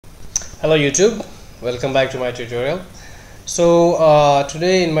Hello YouTube, welcome back to my tutorial.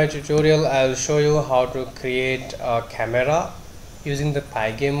 Today in my tutorial I'll show you how to create a camera using the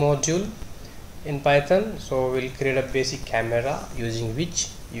pygame module in Python. So we'll create a basic camera using which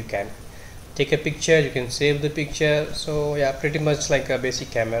you can take a picture, you can save the picture. So yeah, pretty much like a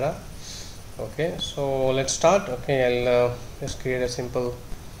basic camera. Okay, so let's start. Okay, I'll just create a simple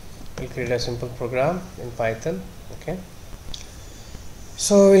program in Python. Okay,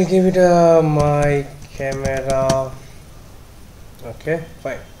 so we'll give it a my camera. Okay,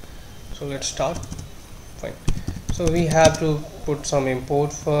 fine. So let's start. Fine. So we have to put some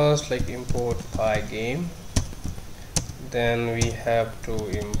import first, like import pygame. Then we have to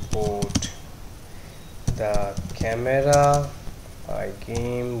import the camera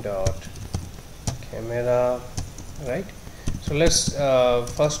pygame.camera, right? So let's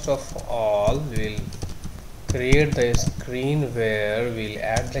first of all we'll create the screen where we'll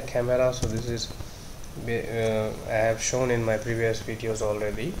add the camera. So this is I have shown in my previous videos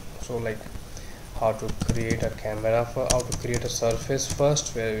already. So like how to create a camera, for how to create a surface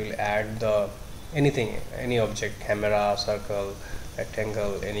first where we'll add the anything, any object, camera, circle,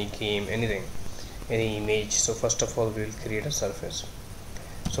 rectangle, any game, anything, any image. So first of all we'll create a surface.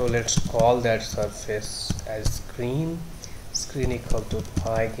 So let's call that surface as screen equal to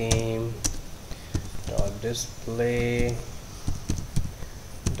pygame dot display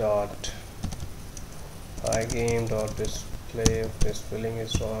dot pygame dot display. This spelling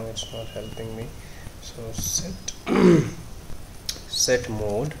is wrong, it's not helping me. So set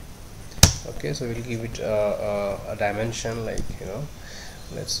mode. Okay, so we'll give it a dimension, like, you know,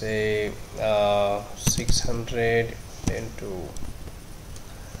 let's say 600 into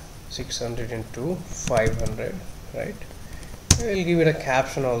 500, right? We'll give it a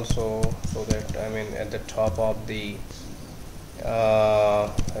caption also, so that, I mean, at the top of the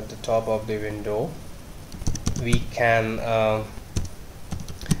window we can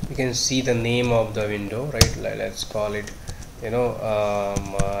see the name of the window, right? Let's call it, you know,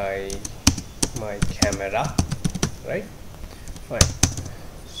 my camera, right? Fine.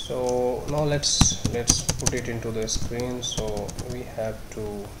 So now let's put it into the screen. So we have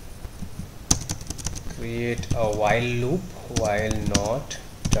to create a while loop, while not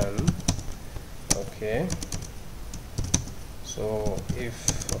done. Okay, so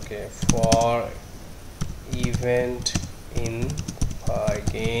for event in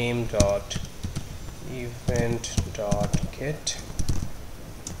pygame dot event dot get,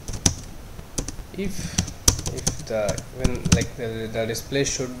 if the the display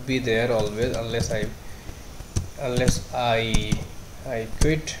should be there always unless I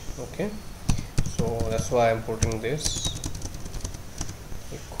quit. Okay, so that's why I'm putting this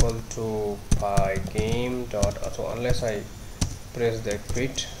equal to pygame dot, so unless I press the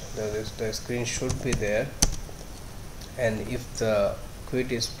quit, the screen should be there, and if the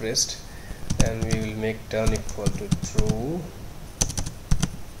quit is pressed, then we will make done equal to true.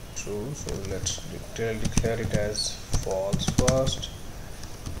 So let's declare it as false first,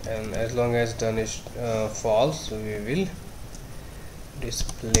 and as long as done is false, we will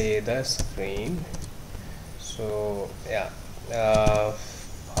display the screen. So yeah,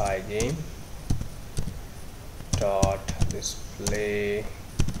 pygame dot display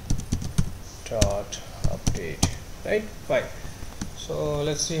dot update, right? Fine. So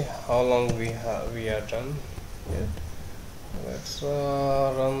let's see how long we are done yet. Let's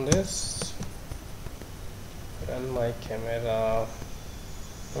run this, run my camera.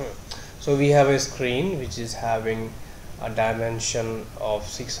 So we have a screen which is having a dimension of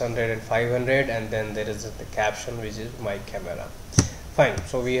 600 and 500, and then there is the caption which is my camera. Fine.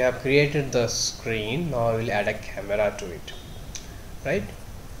 So we have created the screen. Now I will add a camera to it, right?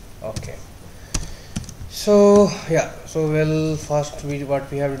 Okay. So yeah, so well, first what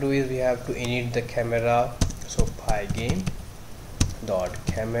we have to do is we have to init the camera. So pygame dot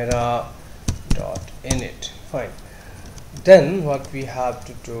camera dot init. Fine. Then what we have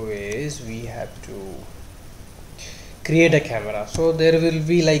to do is we have to create a camera. So there will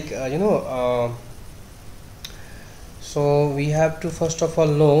be like so we have to first of all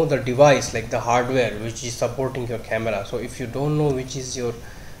know the device, like the hardware which is supporting your camera. So if you don't know which is your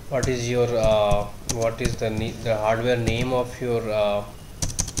what is the hardware name of your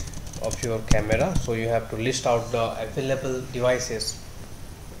camera, so you have to list out the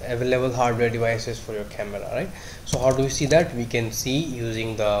available hardware devices for your camera, right? So how do we see that? We can see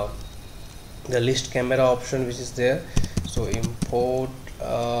using the list camera option which is there. So import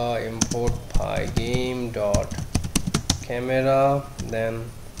pygame dot camera, then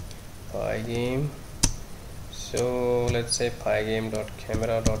pygame So let's say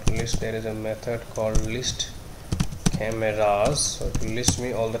pygame.camera.list. There is a method called list cameras, so it will list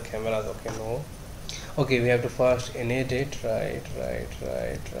me all the cameras. Okay, no, okay, we have to first init it. Right.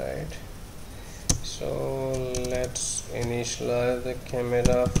 So let's initialize the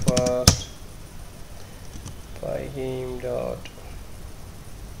camera first. Pygame dot,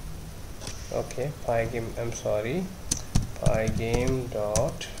 okay, pygame, I'm sorry, pygame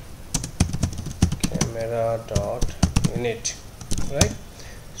dot camera dot init, right?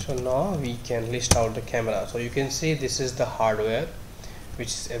 So now we can list out the camera. So you can see this is the hardware which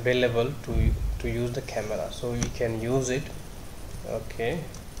is available to use the camera, so we can use it, okay,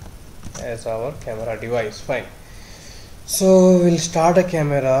 as our camera device. Fine. So we'll start a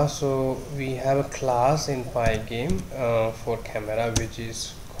camera. So we have a class in pygame for camera which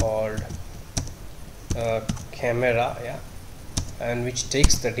is called camera, yeah, and which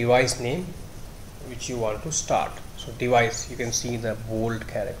takes the device name which you want to start. So device, you can see the bold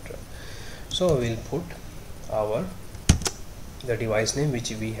character. So we'll put the device name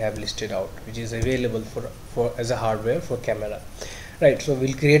which we have listed out, which is available for as a hardware for camera, right? So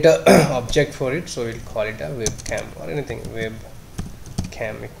we'll create a object for it. So we'll call it a webcam or anything,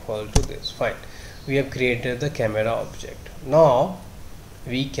 webcam equal to this. Fine, we have created the camera object. Now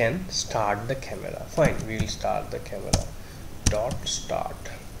we can start the camera. Fine, we will start the camera dot start,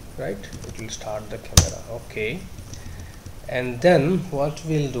 right? It will start the camera, okay. And then what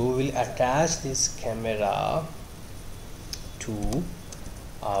we'll do, we'll attach this camera to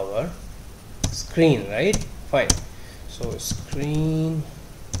our screen, right? Fine. So screen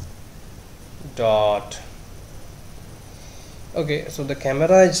dot, okay, so the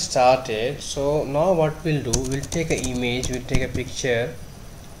camera is started. So now what we'll do, we'll take an image, we'll take a picture.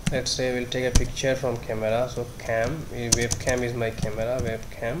 Let's say we'll take a picture from camera. So webcam is my camera,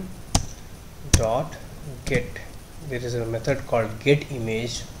 webcam dot get. There is a method called get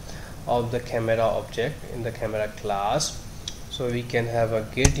image of the camera object in the camera class. So we can have a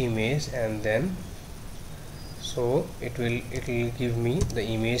get image, and then so it will give me the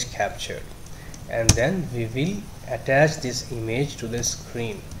image captured, and then we will attach this image to the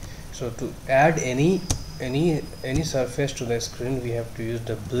screen. So to add any surface to the screen, we have to use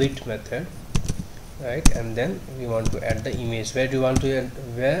the blit method, right? And then we want to add the image. Where we want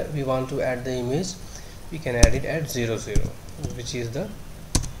to add the image, we can add it at 0 0, which is the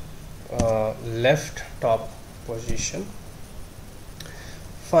left top position.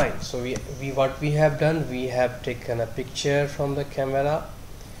 Fine. So what we have done, we have taken a picture from the camera,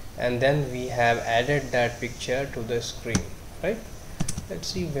 and then we have added that picture to the screen, right? Let's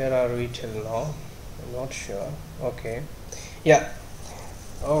see, where are we till now? I'm not sure. Okay, yeah.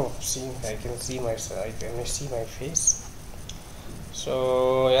 Oh, see, I can see myself, I can see my face.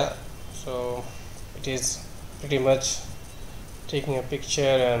 So yeah, so it is pretty much taking a picture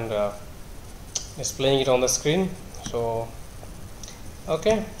and displaying it on the screen. So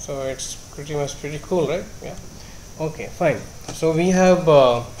okay, so it's pretty cool, right? Yeah, okay, fine. So we have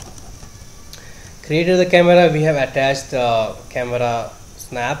created the camera, we have attached the camera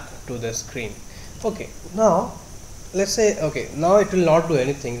snap to the screen. Okay, now let's say, okay, now it will not do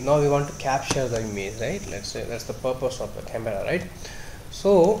anything. Now we want to capture the image, right? Let's say that's the purpose of the camera, right?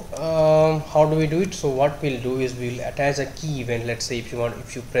 So how do we do it? So what we'll do is we'll attach a key event. Let's say if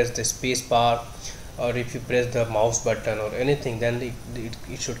you press the space bar, or if you press the mouse button or anything, then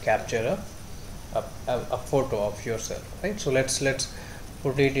it should capture a photo of yourself, right? So let's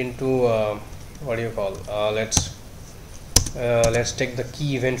put it into what do you call, let's take the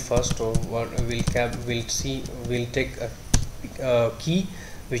key event first. So what we'll take a key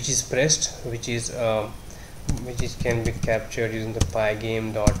which is pressed, which can be captured using the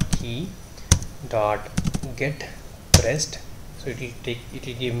pygame.key get pressed. So it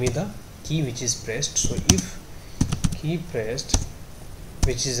will give me the key which is pressed. So if key pressed,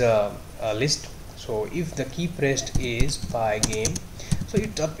 which is a list, so if the key pressed is pygame, so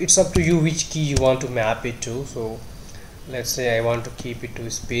it's up to you which key you want to map it to. So let's say I want to keep it to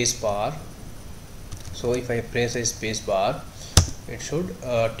space bar. So if I press a space bar, it should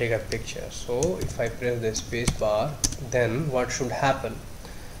take a picture. So if I press the space bar, then what should happen?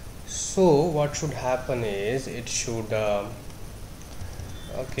 So what should happen is it should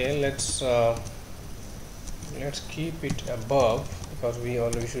okay, let's keep it above, because we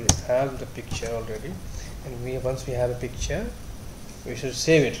should have the picture already, and once we have a picture, we should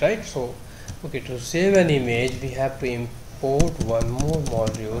save it, right? So okay, to save an image, we have to import one more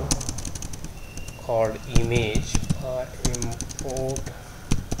module called image.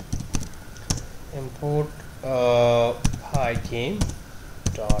 Import pygame.image,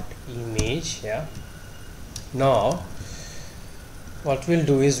 yeah, Now what we'll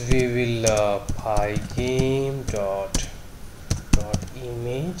do is we will pygame dot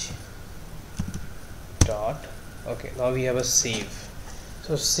image dot, okay, now we have a save.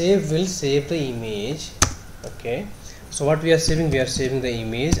 So save will save the image. Okay, so what we are saving the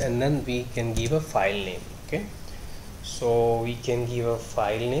image, and then we can give a file name. Okay, so we can give a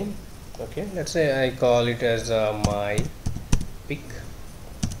file name. Okay, let's say I call it as my pic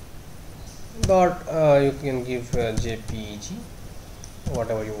dot, you can give jpeg,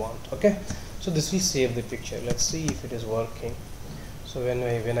 whatever you want. Okay, so this will save the picture. Let's see if it is working. So when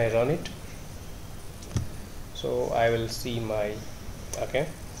I run it, so I will see my, okay,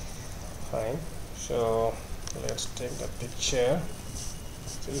 fine. So let's take the picture.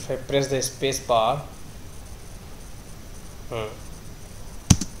 So if I press the space bar,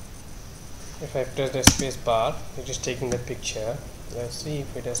 if I press the space bar, it is taking the picture. Let's see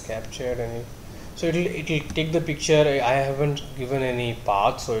if it has captured any. So it'll take the picture. I haven't given any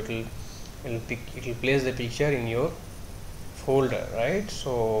path, so it'll place the picture in your folder, right?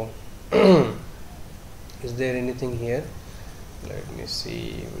 So is there anything here? Let me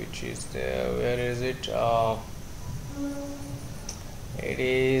see which is there. Where is it? It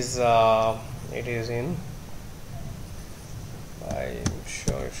is in, I'm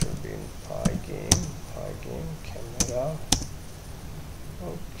sure it should be in pygame camera.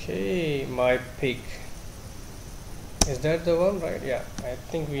 Okay, my pic, is that the one, right? Yeah, I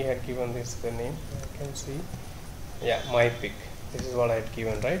think we had given this the name. I can see, yeah, my pic. This is what I had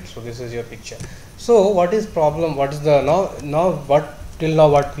given, right? So this is your picture. So what is problem? What is the now what till now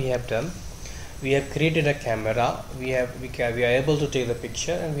what we have done? We have created a camera. We are able to take the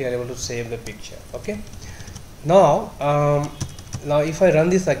picture, and we are able to save the picture. Okay. Now now if I run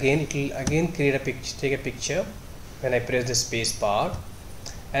this again, it will again create a picture, take a picture when I press the space bar,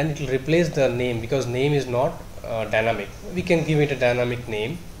 and it will replace the name, because name is not dynamic. We can give it a dynamic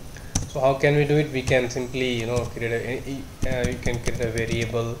name. So how can we do it? We can simply create you can create a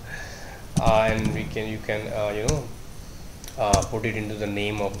variable, and you can put it into the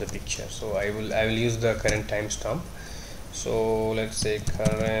name of the picture. So I will use the current timestamp. So let's say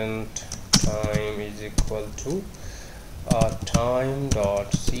current time is equal to time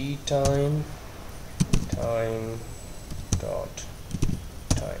dot c time dot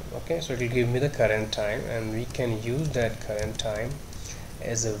time. Okay, so it will give me the current time, and we can use that current time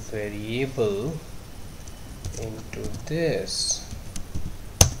as a variable into this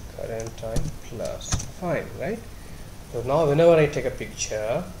current time plus. Fine, right? So now whenever I take a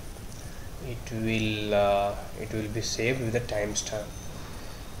picture, it will be saved with the timestamp.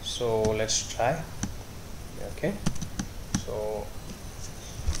 So let's try. Okay, so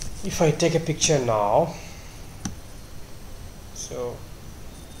if I take a picture now, so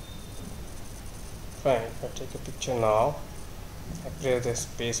fine, if I take a picture now, I press the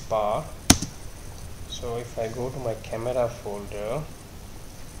space bar. So if I go to my camera folder,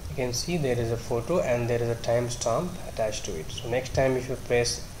 you can see there is a photo and there is a timestamp attached to it. So next time if you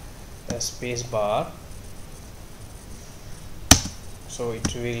press the space bar, so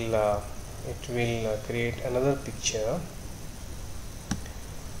it will create another picture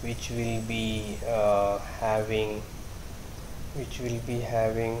which will be having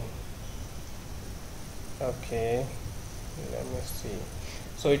okay, let me see.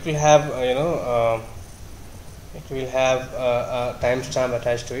 So it will have it will have a timestamp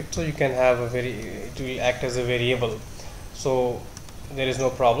attached to it, so you can have it will act as a variable, so there is no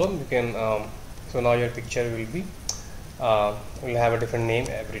problem. You can so now your picture will have a different name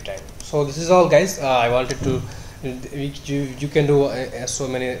every time. So this is all, guys. I wanted to you can do so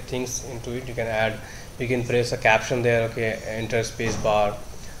many things into it. You can press a caption there, okay, enter space bar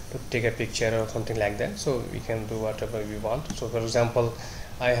to take a picture or something like that. So we can do whatever we want. So for example,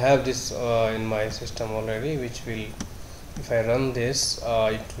 I have this in my system already, which will, if I run this,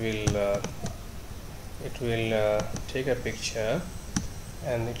 it will take a picture,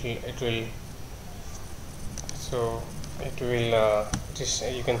 and it will just,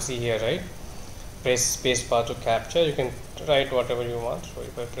 you can see here, right, press space bar to capture. You can write whatever you want. So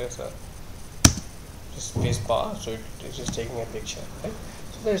if I press space bar, so it is just taking a picture, right?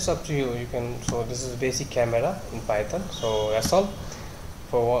 So that's up to you. You can, so this is basic camera in Python. So that's all.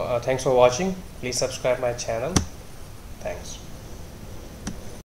 Thanks for watching. Please subscribe my channel. Thanks.